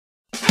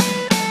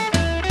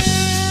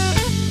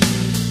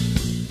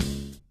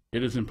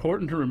It is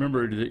important to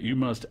remember that you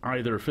must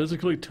either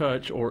physically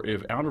touch or,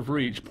 if out of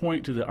reach,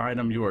 point to the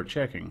item you are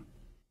checking.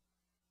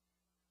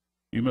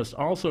 You must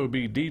also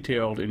be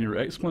detailed in your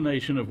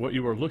explanation of what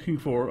you are looking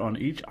for on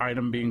each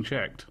item being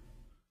checked.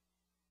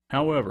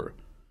 However,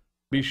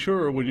 be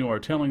sure when you are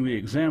telling the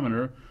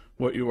examiner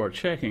what you are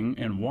checking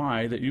and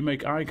why that you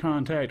make eye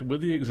contact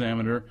with the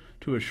examiner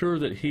to assure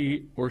that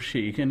he or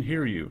she can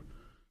hear you.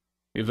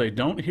 If they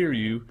don't hear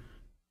you,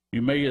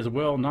 you may as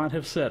well not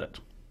have said it.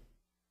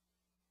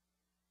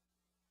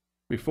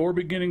 Before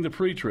beginning the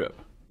pre-trip,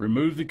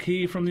 remove the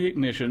key from the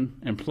ignition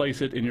and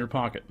place it in your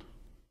pocket.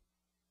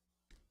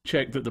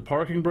 Check that the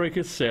parking brake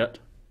is set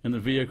and the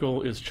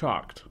vehicle is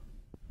chocked.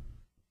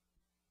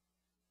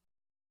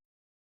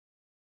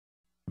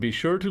 Be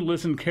sure to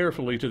listen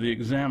carefully to the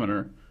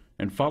examiner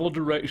and follow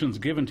directions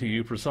given to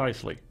you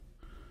precisely.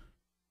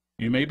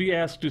 You may be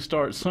asked to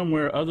start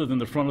somewhere other than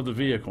the front of the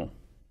vehicle.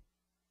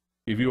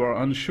 If you are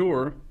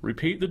unsure,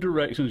 repeat the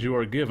directions you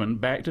are given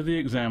back to the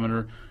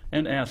examiner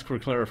and ask for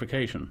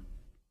clarification.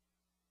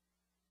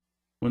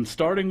 When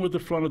starting with the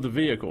front of the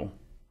vehicle,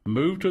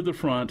 move to the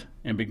front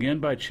and begin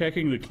by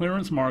checking the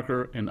clearance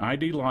marker and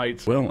ID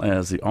lights, as well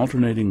as the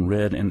alternating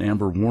red and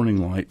amber warning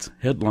lights,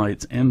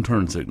 headlights, and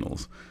turn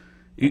signals.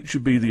 Each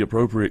should be the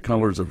appropriate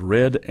colors of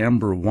red,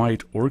 amber,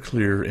 white, or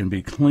clear and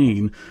be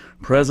clean,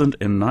 present,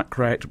 and not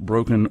cracked,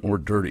 broken, or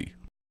dirty.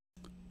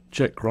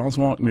 Check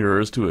crosswalk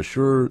mirrors to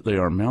assure they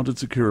are mounted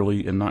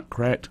securely and not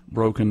cracked,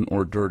 broken,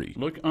 or dirty.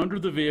 Look under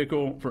the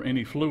vehicle for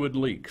any fluid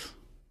leaks.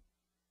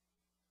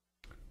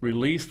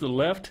 Release the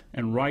left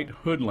and right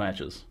hood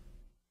latches.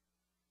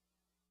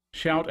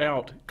 Shout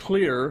out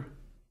 "clear"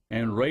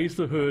 and raise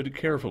the hood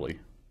carefully.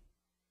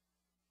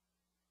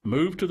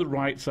 Move to the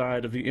right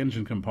side of the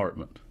engine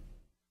compartment.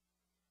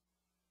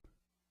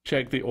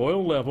 Check the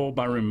oil level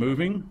by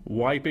removing,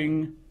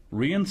 wiping,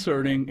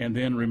 reinserting, and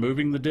then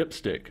removing the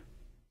dipstick.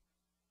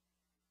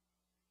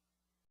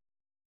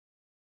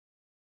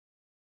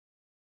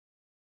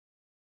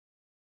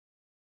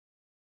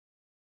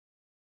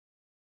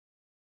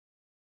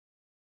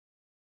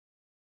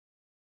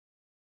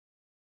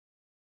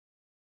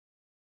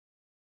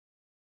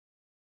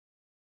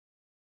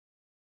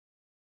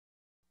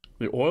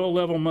 The oil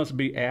level must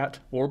be at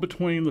or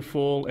between the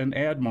full and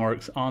add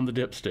marks on the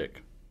dipstick.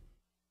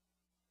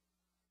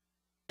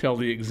 Tell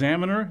the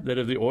examiner that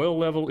if the oil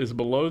level is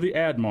below the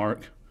add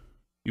mark,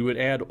 you would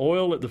add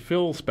oil at the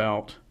fill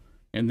spout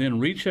and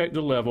then recheck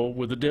the level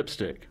with the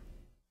dipstick.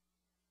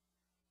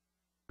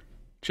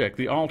 Check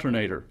the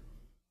alternator.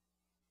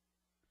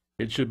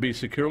 It should be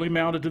securely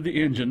mounted to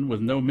the engine with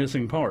no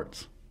missing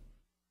parts.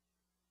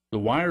 The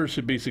wires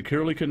should be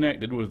securely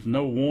connected with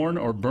no worn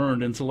or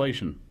burned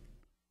insulation.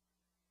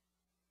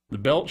 The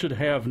belt should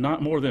have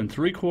not more than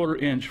 3/4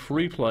 inch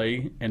free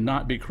play and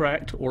not be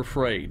cracked or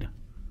frayed.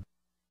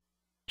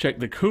 Check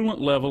the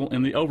coolant level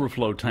in the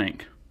overflow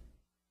tank.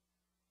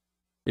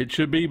 It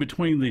should be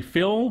between the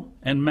fill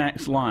and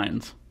max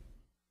lines.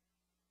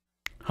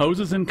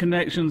 Hoses and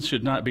connections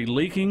should not be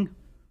leaking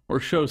or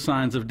show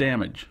signs of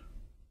damage.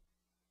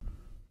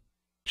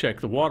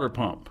 Check the water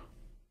pump.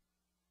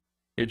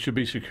 It should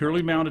be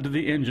securely mounted to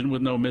the engine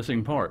with no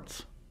missing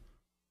parts.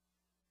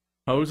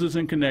 Hoses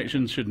and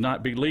connections should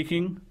not be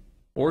leaking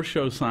or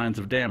show signs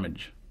of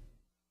damage.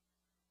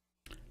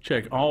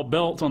 Check all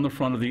belts on the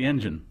front of the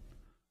engine.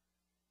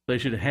 They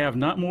should have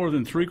not more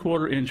than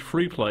 3/4 inch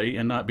free play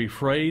and not be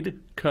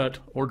frayed, cut,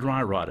 or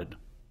dry rotted.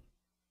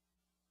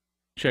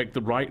 Check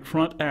the right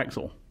front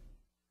axle.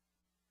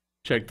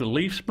 Check the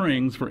leaf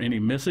springs for any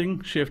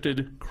missing,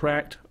 shifted,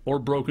 cracked, or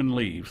broken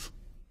leaves.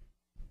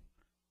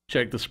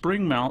 Check the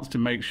spring mounts to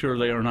make sure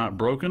they are not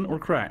broken or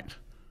cracked.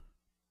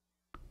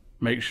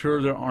 Make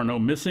sure there are no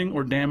missing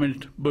or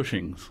damaged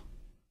bushings.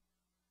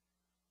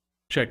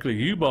 Check the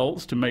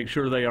U-bolts to make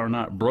sure they are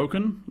not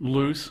broken,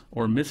 loose,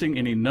 or missing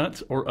any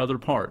nuts or other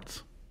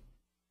parts.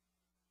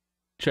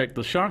 Check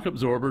the shock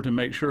absorber to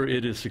make sure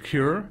it is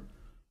secure,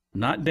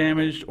 not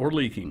damaged or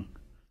leaking.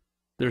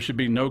 There should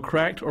be no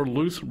cracked or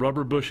loose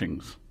rubber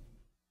bushings.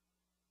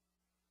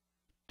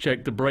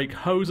 Check the brake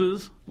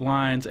hoses,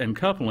 lines, and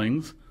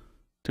couplings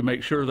to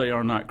make sure they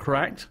are not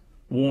cracked,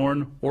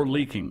 worn, or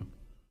leaking.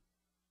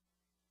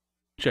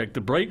 Check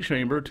the brake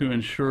chamber to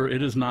ensure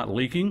it is not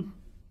leaking,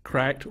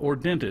 cracked, or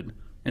dented,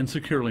 and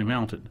securely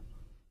mounted.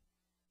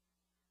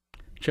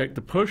 Check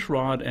the push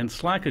rod and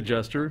slack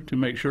adjuster to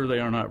make sure they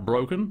are not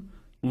broken,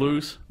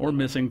 loose, or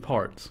missing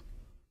parts.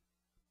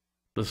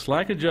 The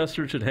slack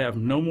adjuster should have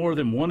no more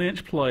than 1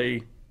 inch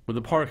play with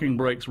the parking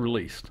brakes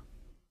released.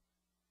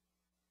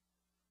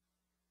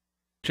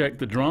 Check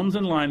the drums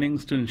and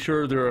linings to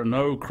ensure there are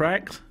no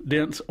cracks,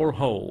 dents, or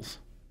holes.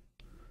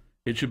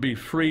 It should be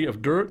free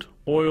of dirt,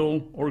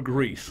 oil, or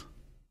grease.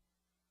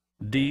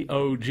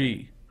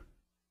 DOG.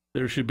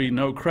 There should be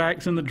no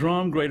cracks in the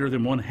drum greater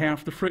than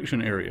 1/2 the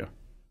friction area.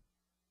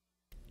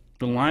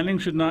 The lining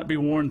should not be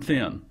worn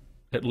thin,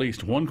 at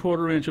least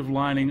 1/4 inch of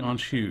lining on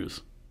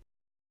shoes.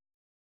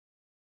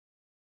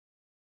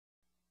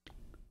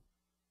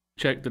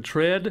 Check the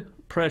tread,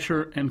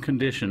 pressure, and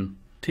condition,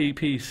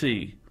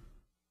 TPC.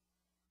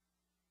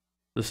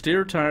 The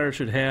steer tire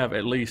should have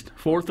at least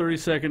 4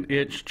 32nd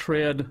inch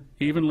tread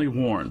evenly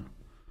worn.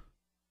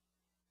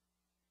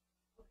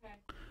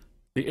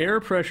 The air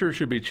pressure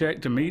should be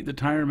checked to meet the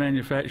tire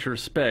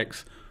manufacturer's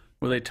specs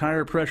with a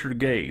tire pressure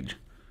gauge.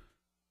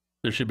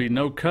 There should be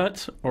no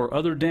cuts or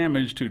other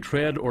damage to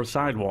tread or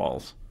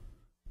sidewalls.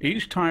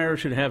 Each tire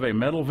should have a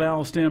metal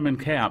valve stem and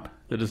cap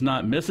that is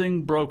not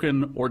missing,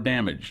 broken, or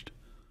damaged.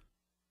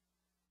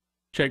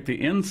 Check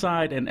the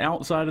inside and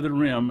outside of the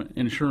rim,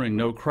 ensuring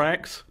no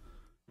cracks,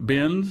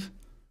 bends,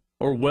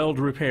 or weld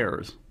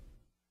repairs.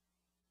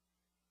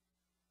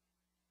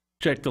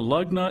 Check the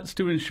lug nuts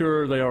to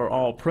ensure they are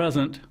all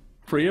present,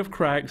 free of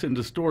cracks and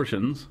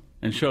distortions,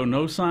 and show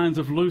no signs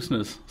of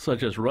looseness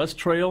such as rust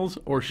trails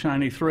or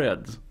shiny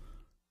threads.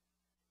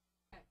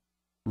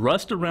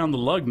 Rust around the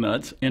lug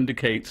nuts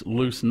indicates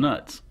loose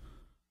nuts.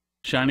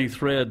 Shiny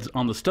threads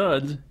on the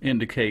studs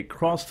indicate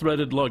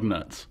cross-threaded lug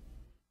nuts.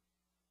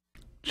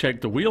 Check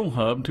the wheel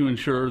hub to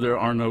ensure there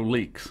are no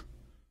leaks.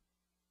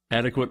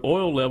 Adequate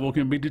oil level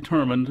can be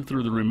determined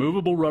through the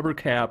removable rubber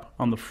cap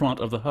on the front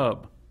of the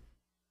hub.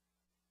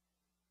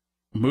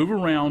 Move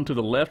around to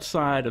the left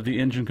side of the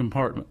engine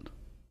compartment.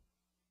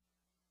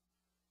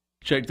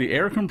 Check the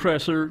air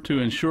compressor to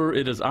ensure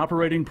it is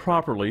operating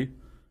properly,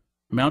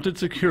 mounted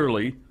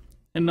securely,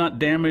 and not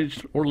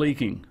damaged or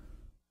leaking.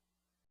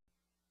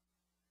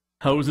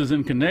 Hoses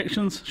and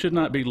connections should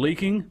not be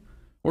leaking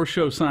or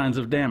show signs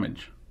of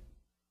damage.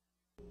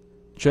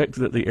 Check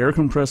that the air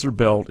compressor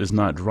belt is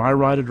not dry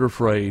rotted or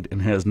frayed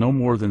and has no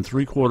more than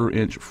 3/4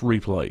 inch free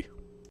play.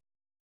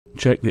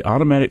 Check the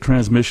automatic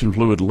transmission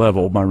fluid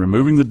level by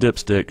removing the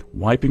dipstick,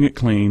 wiping it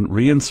clean,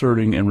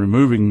 reinserting and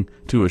removing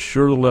to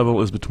assure the level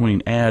is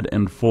between add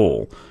and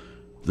full.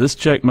 This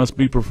check must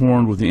be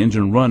performed with the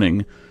engine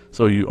running,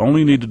 so you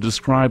only need to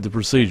describe the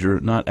procedure,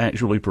 not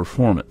actually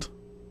perform it.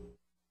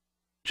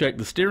 Check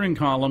the steering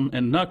column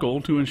and knuckle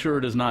to ensure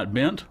it is not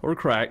bent or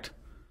cracked,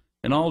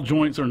 and all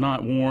joints are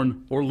not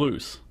worn or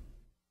loose.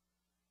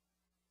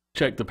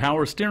 Check the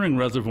power steering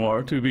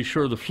reservoir to be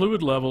sure the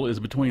fluid level is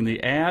between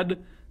the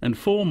add and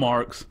full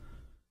marks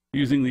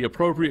using the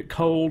appropriate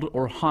cold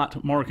or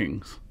hot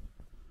markings.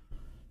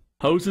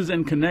 Hoses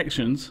and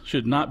connections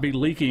should not be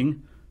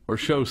leaking or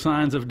show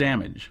signs of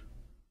damage.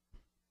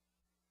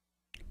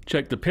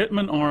 Check the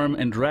pitman arm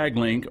and drag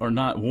link are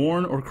not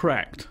worn or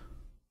cracked.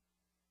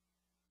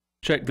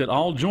 Check that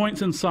all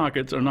joints and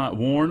sockets are not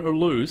worn or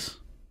loose,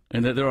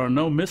 and that there are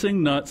no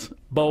missing nuts,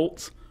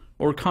 bolts,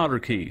 or cotter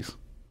keys.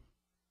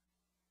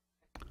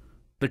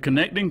 The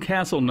connecting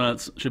castle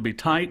nuts should be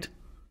tight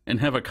and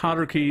have a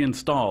cotter key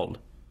installed.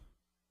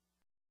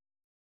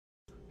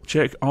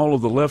 Check all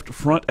of the left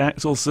front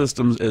axle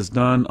systems as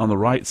done on the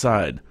right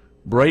side: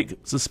 brake,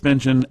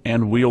 suspension,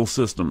 and wheel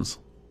systems.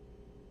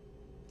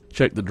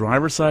 Check the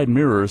driver's side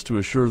mirrors to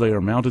assure they are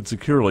mounted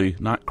securely,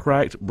 not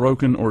cracked,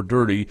 broken, or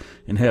dirty,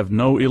 and have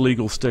no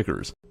illegal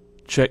stickers.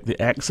 Check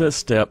the access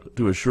step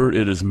to assure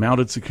it is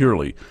mounted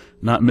securely,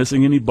 not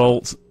missing any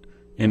bolts,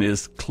 and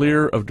is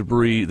clear of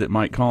debris that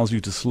might cause you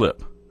to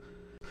slip.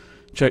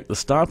 Check the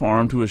stop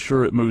arm to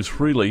assure it moves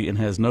freely and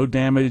has no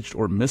damaged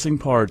or missing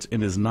parts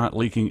and is not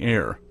leaking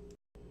air.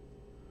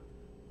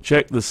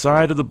 Check the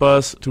side of the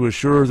bus to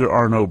assure there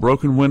are no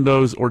broken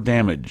windows or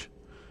damage.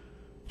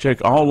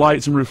 Check all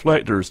lights and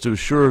reflectors to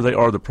assure they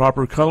are the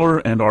proper color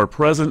and are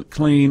present,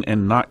 clean,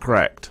 and not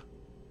cracked.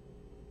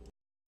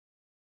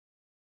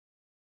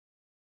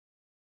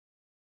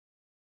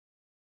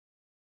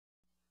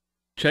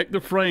 Check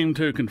the frame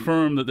to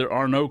confirm that there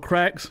are no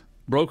cracks,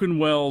 broken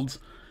welds,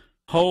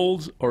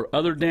 holes, or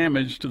other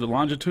damage to the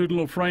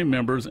longitudinal frame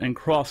members and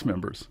cross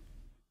members.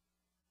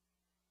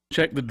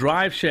 Check the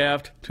drive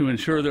shaft to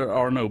ensure there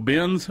are no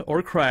bends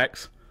or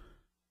cracks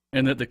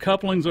and that the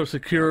couplings are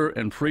secure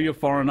and free of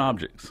foreign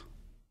objects.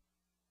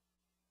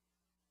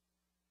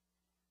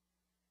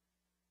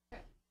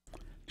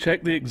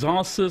 Check the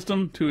exhaust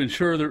system to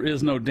ensure there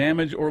is no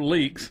damage or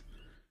leaks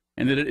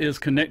and that it is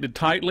connected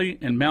tightly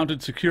and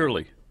mounted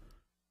securely.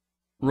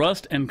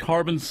 Rust and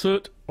carbon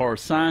soot are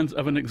signs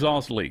of an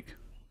exhaust leak.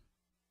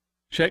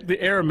 Check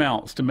the air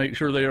mounts to make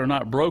sure they are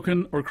not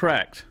broken or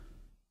cracked.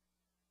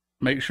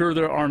 Make sure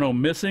there are no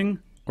missing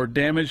or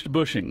damaged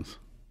bushings.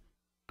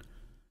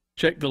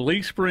 Check the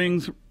leaf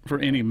springs for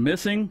any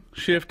missing,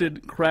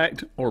 shifted,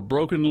 cracked, or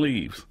broken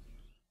leaves.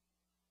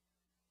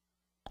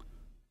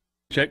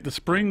 Check the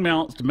spring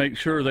mounts to make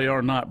sure they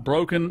are not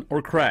broken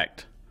or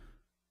cracked.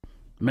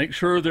 Make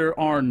sure there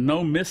are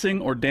no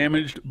missing or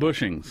damaged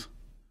bushings.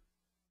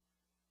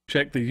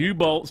 Check the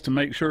U-bolts to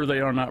make sure they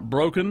are not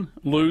broken,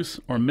 loose,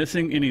 or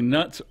missing any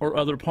nuts or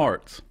other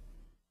parts.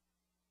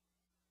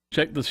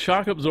 Check the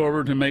shock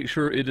absorber to make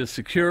sure it is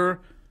secure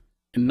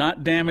and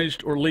not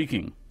damaged or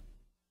leaking.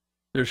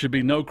 There should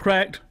be no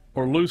cracked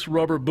or loose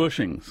rubber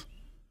bushings.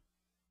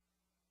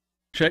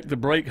 Check the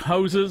brake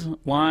hoses,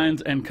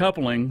 lines, and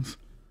couplings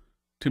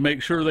to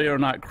make sure they are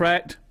not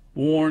cracked,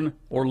 worn,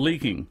 or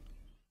leaking.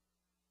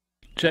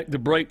 Check the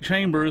brake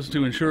chambers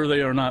to ensure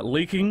they are not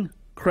leaking,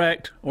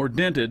 cracked, or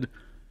dented,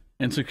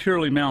 and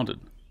securely mounted.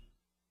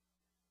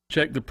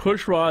 Check the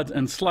push rods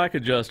and slack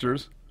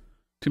adjusters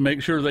to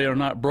make sure they are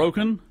not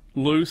broken,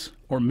 loose,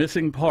 or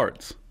missing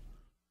parts.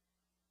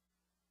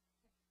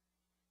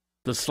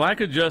 The slack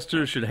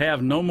adjuster should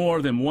have no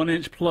more than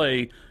 1-inch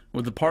play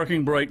with the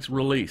parking brakes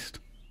released.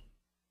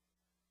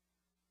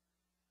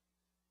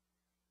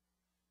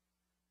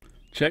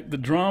 Check the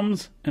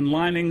drums and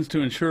linings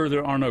to ensure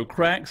there are no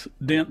cracks,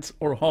 dents,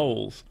 or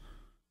holes.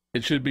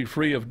 It should be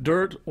free of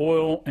dirt,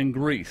 oil, and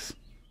grease.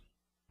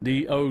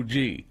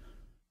 DOG.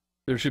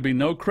 There should be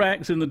no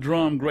cracks in the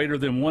drum greater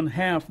than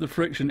 1/2 the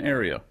friction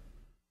area.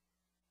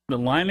 The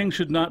lining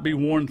should not be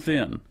worn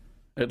thin,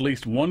 at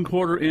least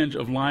 1/4 inch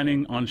of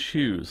lining on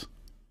shoes.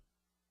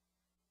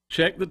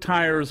 Check the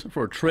tires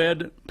for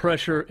tread,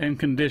 pressure, and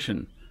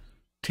condition,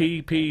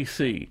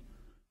 TPC.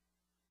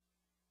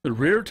 The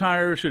rear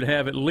tire should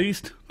have at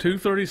least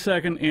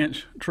 2/32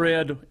 inch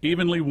tread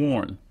evenly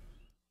worn.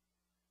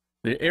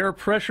 The air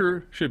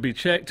pressure should be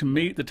checked to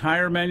meet the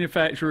tire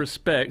manufacturer's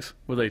specs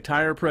with a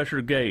tire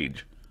pressure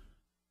gauge.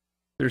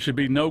 There should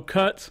be no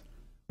cuts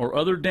or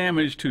other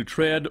damage to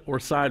tread or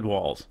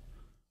sidewalls.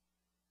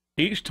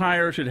 Each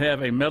tire should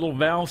have a metal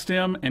valve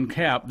stem and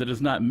cap that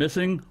is not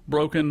missing,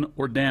 broken,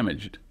 or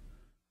damaged.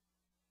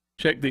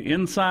 Check the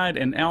inside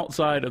and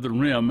outside of the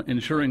rim,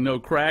 ensuring no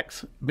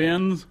cracks,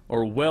 bends,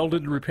 or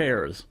welded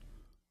repairs.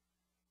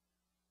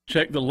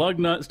 Check the lug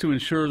nuts to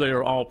ensure they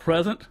are all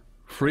present,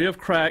 free of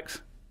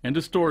cracks and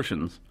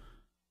distortions,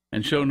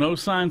 and show no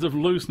signs of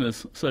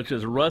looseness such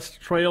as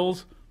rust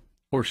trails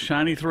or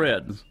shiny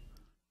threads.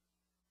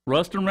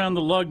 Rust around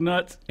the lug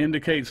nuts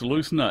indicates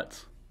loose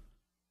nuts.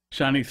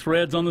 Shiny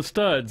threads on the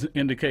studs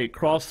indicate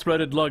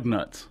cross-threaded lug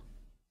nuts.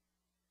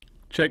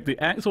 Check the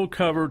axle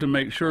cover to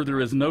make sure there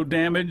is no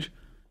damage,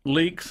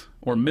 leaks,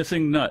 or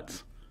missing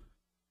nuts.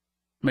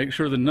 Make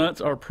sure the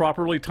nuts are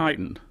properly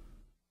tightened.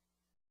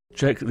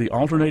 Check the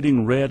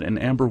alternating red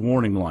and amber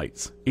warning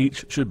lights.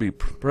 Each should be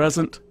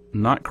present,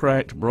 not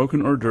cracked,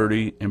 broken, or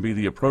dirty, and be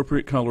the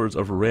appropriate colors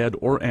of red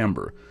or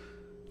amber.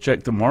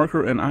 Check the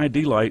marker and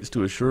ID lights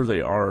to assure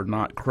they are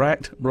not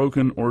cracked,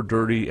 broken, or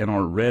dirty and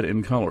are red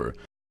in color.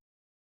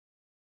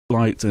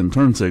 Lights and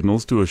turn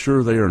signals to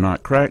assure they are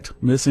not cracked,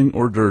 missing,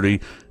 or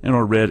dirty and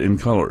are red in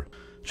color.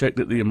 Check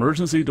that the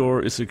emergency door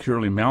is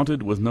securely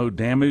mounted with no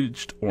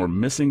damaged or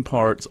missing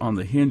parts on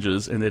the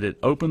hinges and that it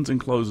opens and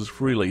closes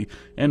freely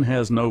and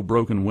has no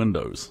broken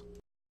windows.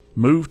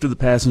 Move to the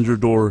passenger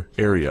door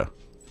area.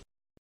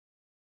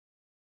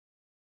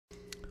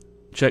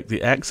 Check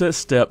the access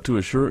step to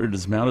assure it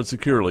is mounted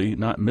securely,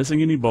 not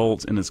missing any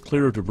bolts, and is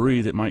clear of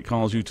debris that might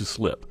cause you to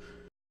slip.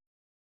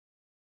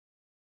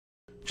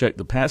 Check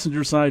the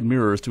passenger side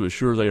mirrors to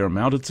assure they are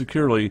mounted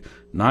securely,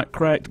 not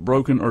cracked,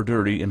 broken, or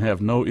dirty, and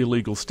have no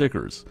illegal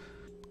stickers.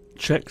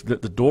 Check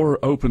that the door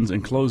opens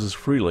and closes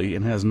freely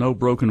and has no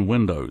broken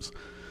windows.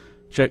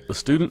 Check the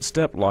student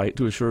step light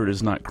to assure it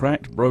is not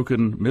cracked,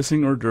 broken,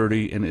 missing, or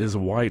dirty, and is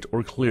white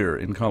or clear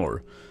in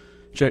color.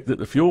 Check that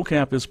the fuel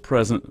cap is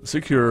present,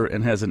 secure,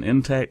 and has an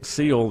intact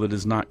seal that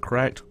is not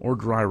cracked or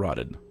dry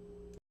rotted.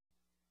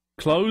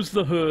 Close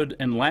the hood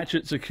and latch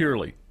it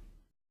securely.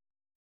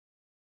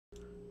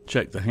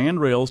 Check the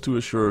handrails to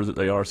assure that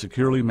they are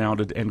securely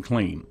mounted and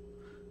clean.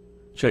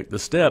 Check the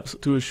steps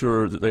to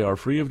assure that they are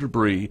free of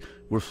debris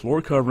with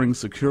floor coverings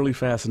securely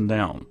fastened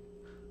down.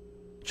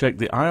 Check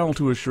the aisle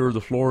to assure the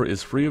floor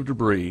is free of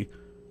debris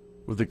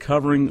with the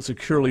covering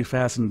securely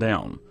fastened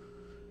down.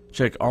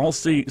 Check all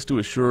seats to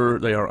assure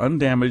they are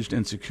undamaged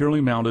and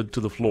securely mounted to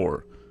the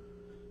floor.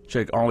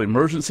 Check all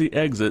emergency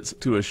exits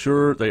to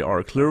assure they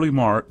are clearly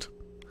marked,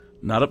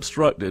 not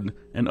obstructed,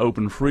 and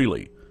open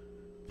freely.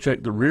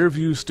 Check the rear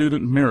view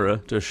student mirror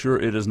to assure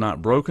it is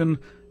not broken,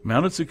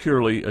 mounted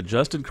securely,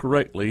 adjusted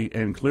correctly,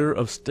 and clear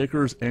of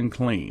stickers and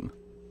clean.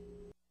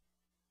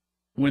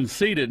 When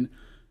seated,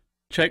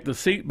 check the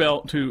seat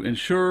belt to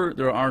ensure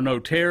there are no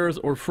tears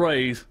or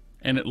frays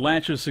and it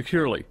latches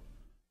securely.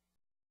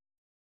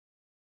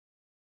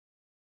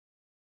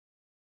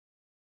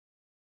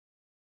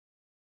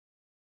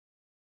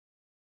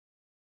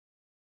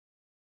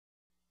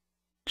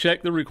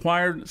 Check the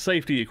required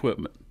safety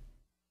equipment.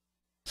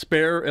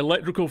 Spare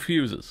electrical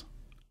fuses,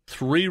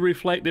 3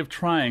 reflective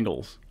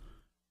triangles,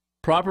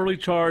 properly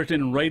charged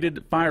and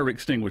rated fire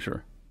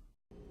extinguisher.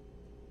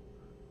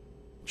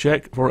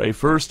 Check for a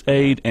first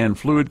aid and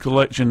fluid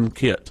collection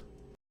kit.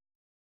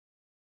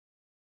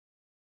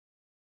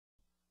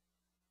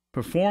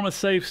 Perform a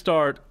safe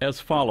start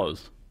as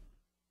follows.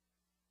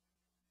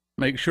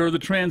 Make sure the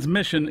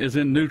transmission is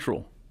in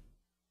neutral.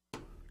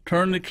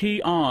 Turn the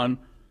key on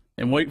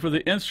and wait for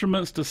the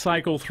instruments to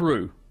cycle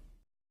through.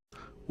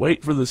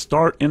 Wait for the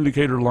start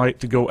indicator light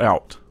to go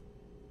out.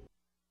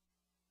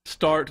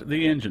 Start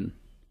the engine.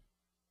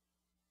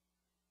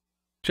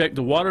 Check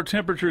the water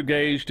temperature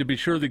gauge to be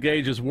sure the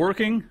gauge is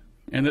working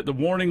and that the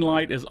warning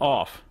light is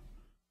off.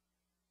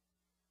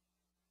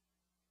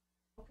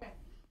 Okay.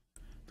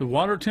 The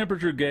water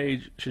temperature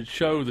gauge should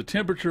show the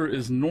temperature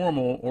is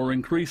normal or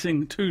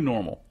increasing to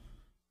normal.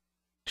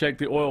 Check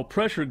the oil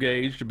pressure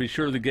gauge to be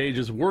sure the gauge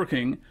is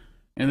working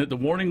and that the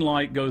warning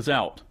light goes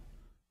out.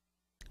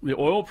 The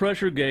oil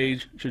pressure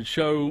gauge should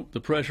show the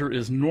pressure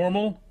is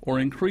normal or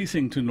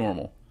increasing to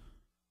normal.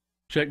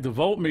 Check the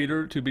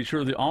voltmeter to be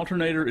sure the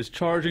alternator is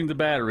charging the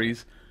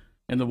batteries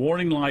and the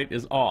warning light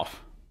is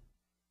off.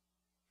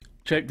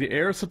 Check the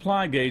air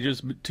supply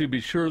gauges to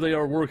be sure they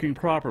are working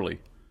properly.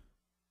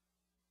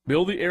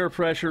 Build the air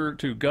pressure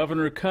to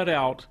governor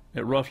cutout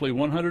at roughly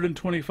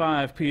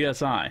 125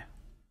 psi.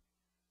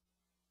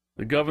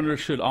 The governor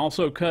should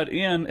also cut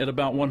in at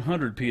about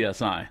 100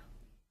 psi.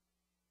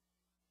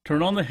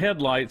 Turn on the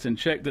headlights and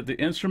check that the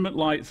instrument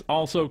lights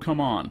also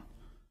come on.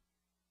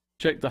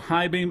 Check the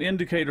high beam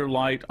indicator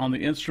light on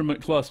the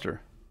instrument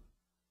cluster.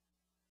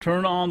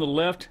 Turn on the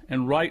left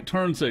and right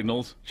turn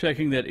signals,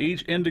 checking that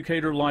each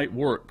indicator light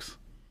works.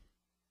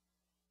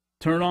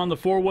 Turn on the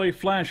four-way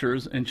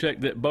flashers and check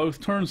that both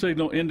turn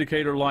signal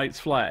indicator lights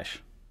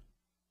flash.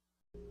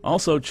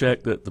 Also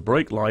check that the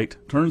brake light,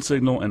 turn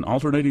signal, and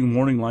alternating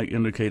warning light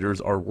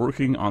indicators are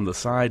working on the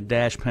side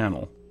dash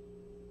panel.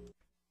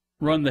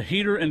 Run the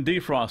heater and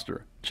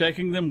defroster,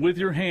 checking them with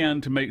your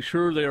hand to make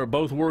sure they are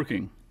both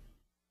working.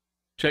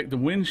 Check the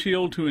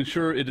windshield to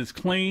ensure it is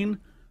clean,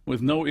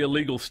 with no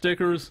illegal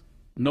stickers,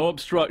 no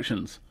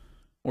obstructions,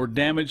 or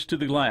damage to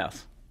the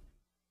glass.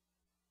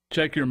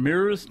 Check your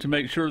mirrors to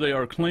make sure they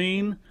are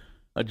clean,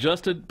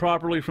 adjusted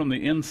properly from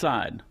the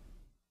inside.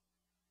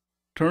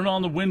 Turn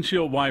on the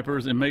windshield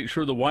wipers and make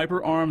sure the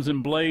wiper arms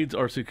and blades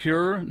are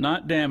secure,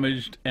 not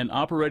damaged, and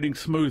operating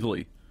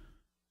smoothly.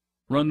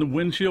 Run the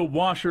windshield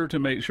washer to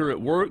make sure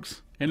it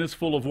works and is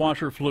full of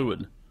washer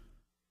fluid.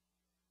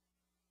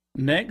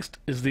 Next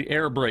is the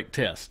air brake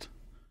test.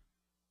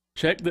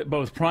 Check that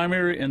both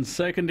primary and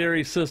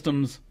secondary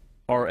systems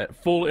are at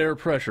full air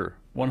pressure,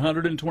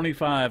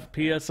 125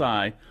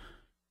 psi,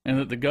 and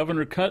that the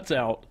governor cuts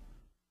out.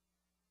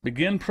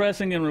 Begin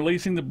pressing and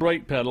releasing the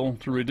brake pedal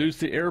to reduce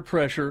the air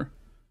pressure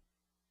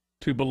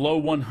to below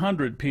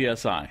 100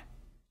 psi.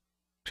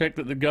 Check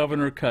that the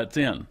governor cuts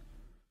in.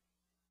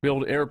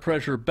 Build air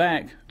pressure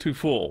back to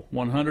full,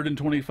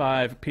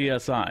 125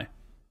 psi.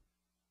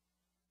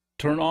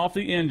 Turn off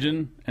the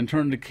engine and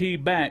turn the key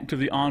back to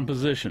the on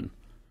position.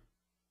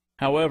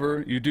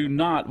 However, you do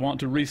not want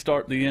to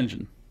restart the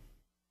engine.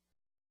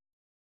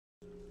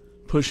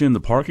 Push in the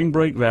parking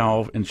brake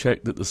valve and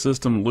check that the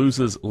system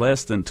loses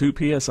less than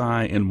 2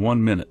 psi in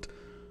 1 minute.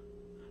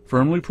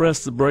 Firmly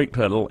press the brake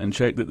pedal and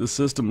check that the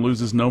system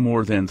loses no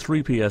more than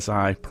 3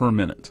 psi per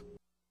minute.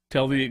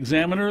 Tell the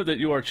examiner that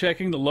you are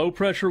checking the low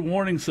pressure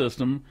warning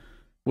system,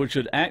 which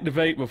should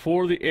activate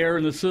before the air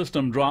in the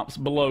system drops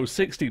below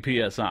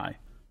 60 psi.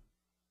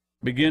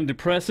 Begin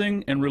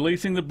depressing and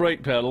releasing the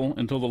brake pedal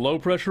until the low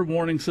pressure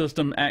warning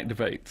system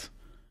activates.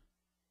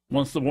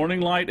 Once the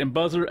warning light and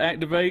buzzer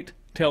activate,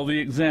 tell the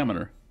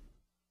examiner.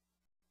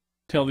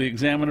 Tell the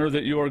examiner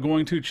that you are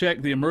going to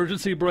check the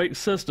emergency brake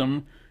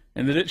system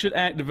and that it should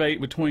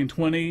activate between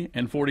 20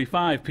 and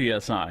 45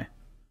 psi.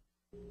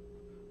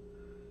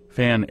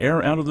 Fan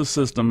air out of the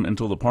system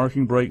until the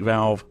parking brake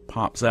valve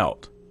pops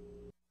out.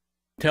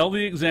 Tell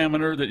the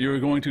examiner that you are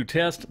going to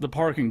test the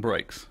parking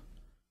brakes.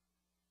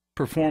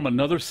 Perform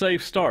another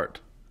safe start.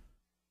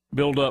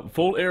 Build up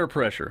full air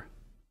pressure.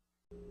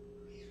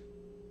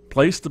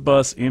 Place the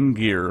bus in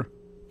gear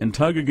and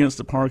tug against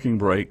the parking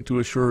brake to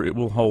assure it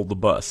will hold the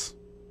bus.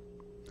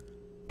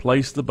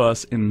 Place the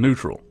bus in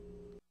neutral.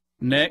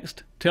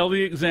 Next, tell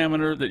the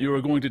examiner that you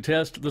are going to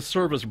test the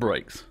service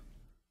brakes.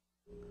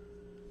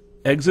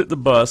 Exit the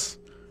bus,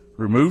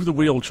 remove the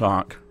wheel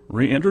chock,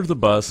 re-enter the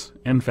bus,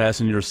 and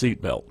fasten your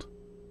seatbelt.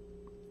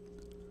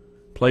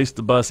 Place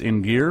the bus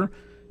in gear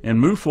and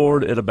move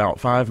forward at about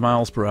 5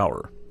 miles per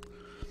hour.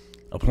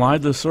 Apply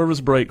the service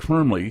brake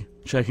firmly,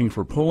 checking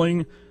for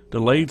pulling,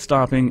 delayed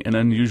stopping, and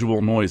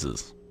unusual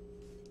noises.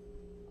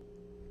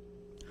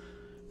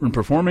 When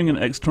performing an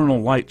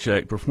external light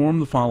check, perform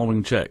the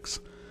following checks.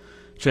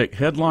 Check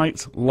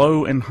headlights,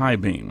 low and high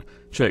beam.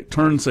 Check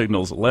turn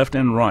signals left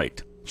and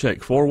right.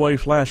 Check four-way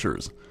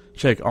flashers.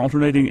 Check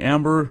alternating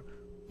amber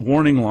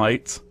warning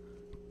lights.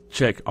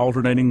 Check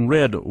alternating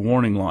red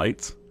warning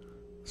lights.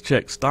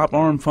 Check stop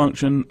arm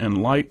function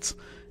and lights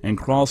and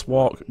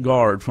crosswalk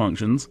guard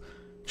functions.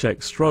 Check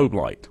strobe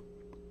light.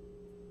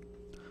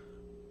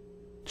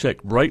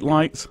 Check brake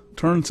lights,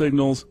 turn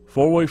signals,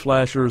 four-way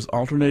flashers,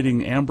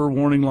 alternating amber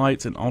warning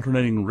lights, and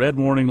alternating red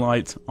warning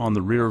lights on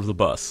the rear of the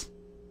bus.